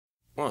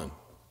1,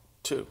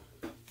 2,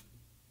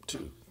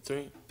 2,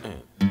 3,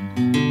 and.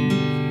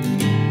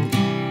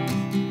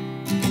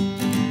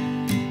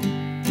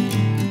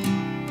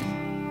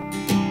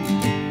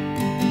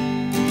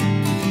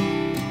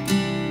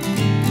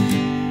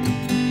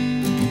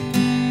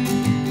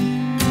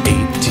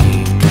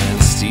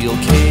 18-man steel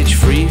cage,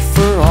 free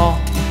for all.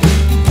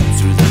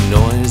 Through the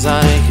noise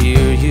I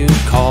hear you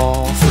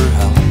call for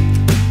help.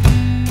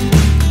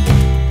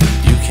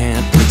 You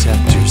can't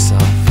protect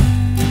yourself.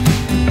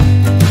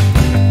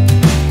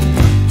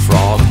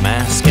 Frog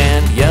mask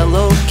and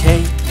yellow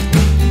cape,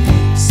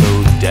 so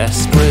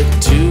desperate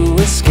to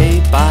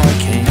escape I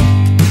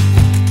came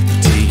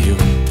to you,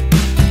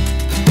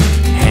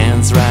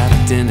 hands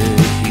wrapped in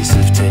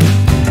adhesive tape.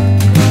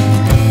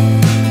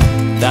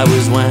 That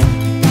was when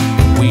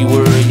we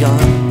were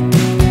young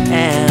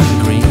and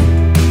green,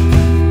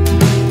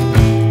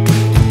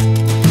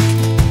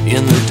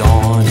 in the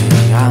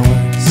dawning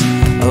hours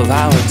of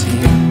our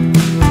team.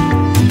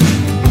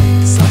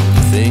 Some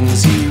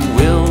things you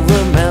will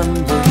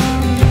remember,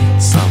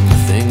 some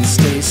things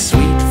stay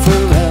sweet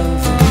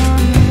forever.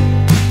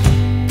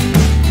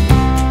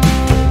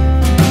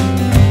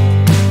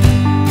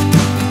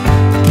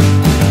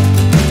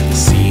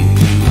 Seen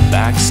you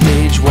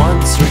backstage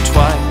once or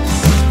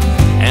twice,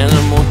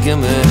 animal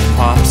gimmick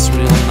pops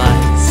real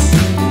nice,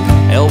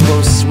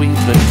 elbow sweep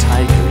and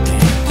tiger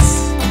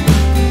dance,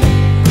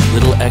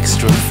 little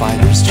extra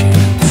fighter's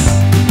chance.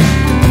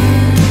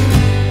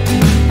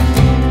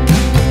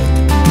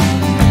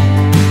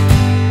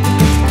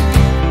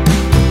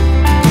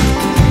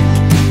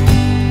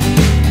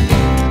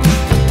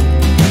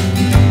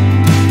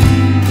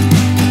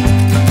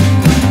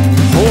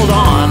 Hold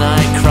on,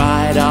 I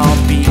cried,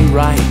 I'll be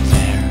right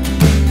there.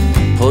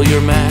 Pull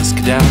your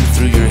mask down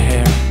through your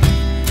hair,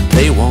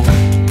 they won't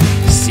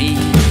see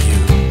you,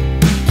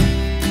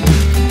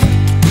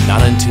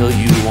 not until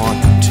you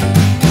want them to.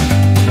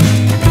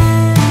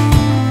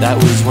 That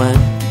was when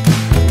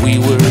we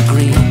were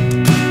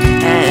green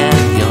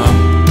and young.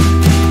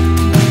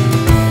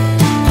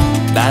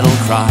 Battle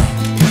cry